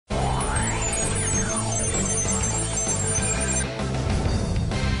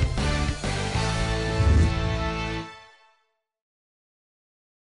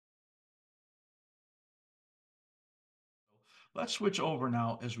Let's switch over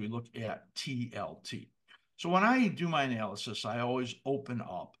now as we look at TLT. So when I do my analysis, I always open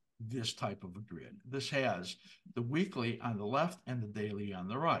up this type of a grid. This has the weekly on the left and the daily on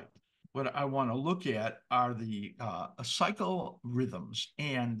the right. What I want to look at are the cycle rhythms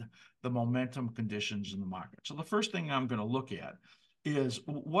and the momentum conditions in the market. So the first thing I'm going to look at is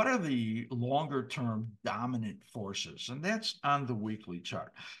what are the longer term dominant forces? And that's on the weekly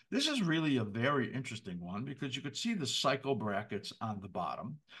chart. This is really a very interesting one because you could see the cycle brackets on the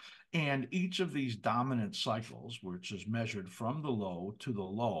bottom. And each of these dominant cycles, which is measured from the low to the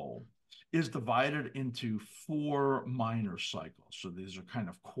low, is divided into four minor cycles. So these are kind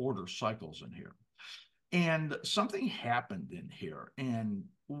of quarter cycles in here. And something happened in here. And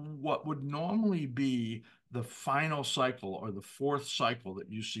what would normally be the final cycle or the fourth cycle that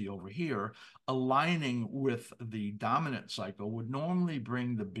you see over here, aligning with the dominant cycle, would normally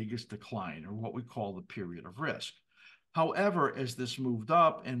bring the biggest decline, or what we call the period of risk. However, as this moved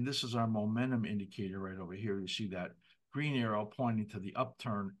up, and this is our momentum indicator right over here, you see that green arrow pointing to the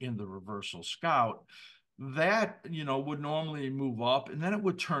upturn in the reversal scout, that would normally move up and then it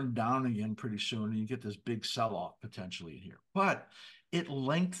would turn down again pretty soon and you get this big sell-off potentially in here. But it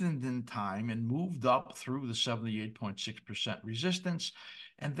lengthened in time and moved up through the 78.6% resistance,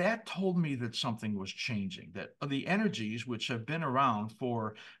 and that told me that something was changing, that the energies which have been around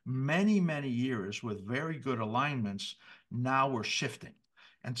for many years with very good alignments now were shifting.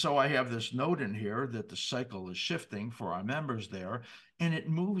 And so I have this note in here that the cycle is shifting for our members there, and it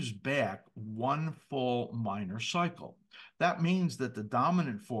moves back one full minor cycle. That means that the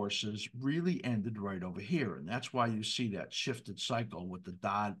dominant forces really ended right over here. And that's why you see that shifted cycle with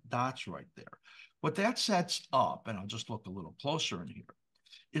the dots right there. What that sets up, and I'll just look a little closer in here,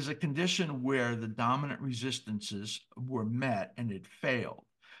 is a condition where the dominant resistances were met and it failed.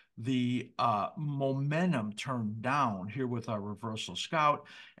 The momentum turned down here with our reversal scout,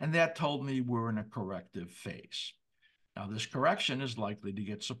 and that told me we're in a corrective phase. Now, this correction is likely to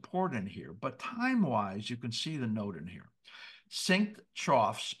get support in here, but time-wise, you can see the note in here. Synced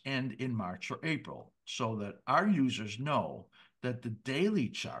troughs end in March or April, so that our users know that the daily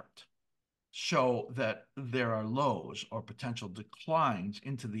chart show that there are lows or potential declines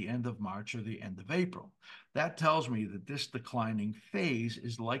into the end of March or the end of April. That tells me that this declining phase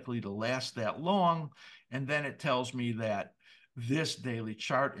is likely to last that long, and then it tells me that this daily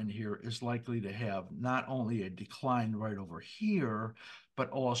chart in here is likely to have not only a decline right over here, but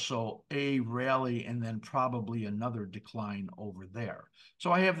also a rally and then probably another decline over there.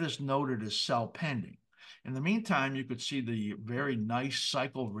 So I have this noted as sell pending. In the meantime, you could see the very nice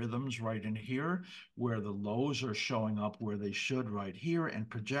cycle rhythms right in here, where the lows are showing up where they should right here and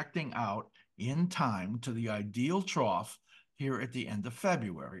projecting out in time to the ideal trough here at the end of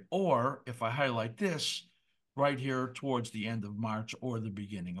February. Or if I highlight this, right here towards the end of March or the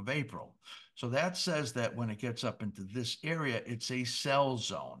beginning of April. So that says that when it gets up into this area, it's a sell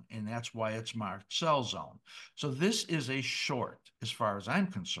zone, and that's why it's marked sell zone. So this is a short as far as I'm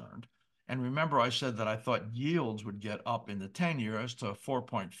concerned. And remember, I said that I thought yields would get up in the 10 years to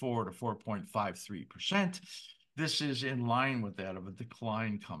 4.4 to 4.53%. This is in line with that of a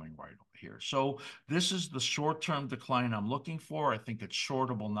decline coming right over here. So this is the short-term decline I'm looking for. I think it's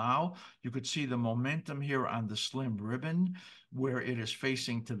shortable now. You could see the momentum here on the slim ribbon where it is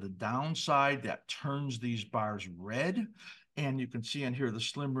facing to the downside. That turns these bars red. And you can see in here the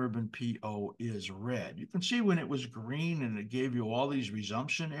slim ribbon PO is red. You can see when it was green and it gave you all these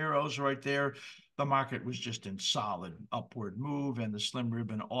resumption arrows right there, the market was just in solid upward move, and the slim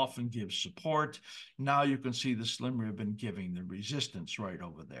ribbon often gives support. Now you can see the slim ribbon giving the resistance right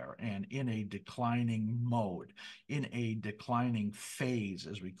over there, and in a declining mode, in a declining phase,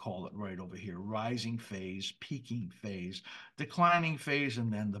 as we call it right over here, rising phase, peaking phase, declining phase,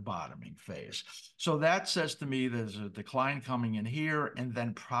 and then the bottoming phase. So that says to me there's a decline coming in here, and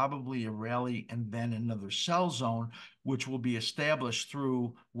then probably a rally, and then another sell zone, which will be established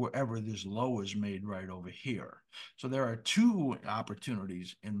through wherever this low is made right over here. So there are two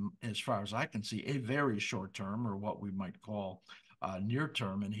opportunities in, as far as I can see, a very short term, or what we might call near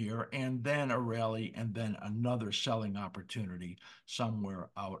term in here, and then a rally, and then another selling opportunity somewhere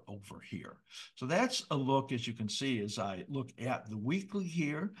out over here. So that's a look, as you can see, as I look at the weekly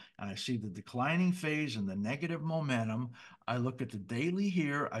here, and I see the declining phase and the negative momentum. I look at the daily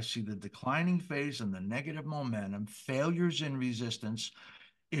here, I see the declining phase and the negative momentum, failures in resistance.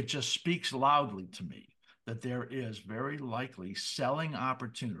 It just speaks loudly to me that there is very likely selling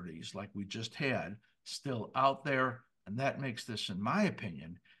opportunities like we just had still out there. And that makes this, in my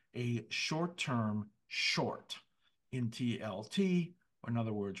opinion, a short-term short in TLT. In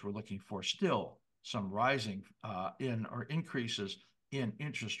other words, we're looking for still some rising in or increases in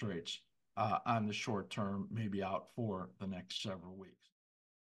interest rates on the short term, maybe out for the next several weeks.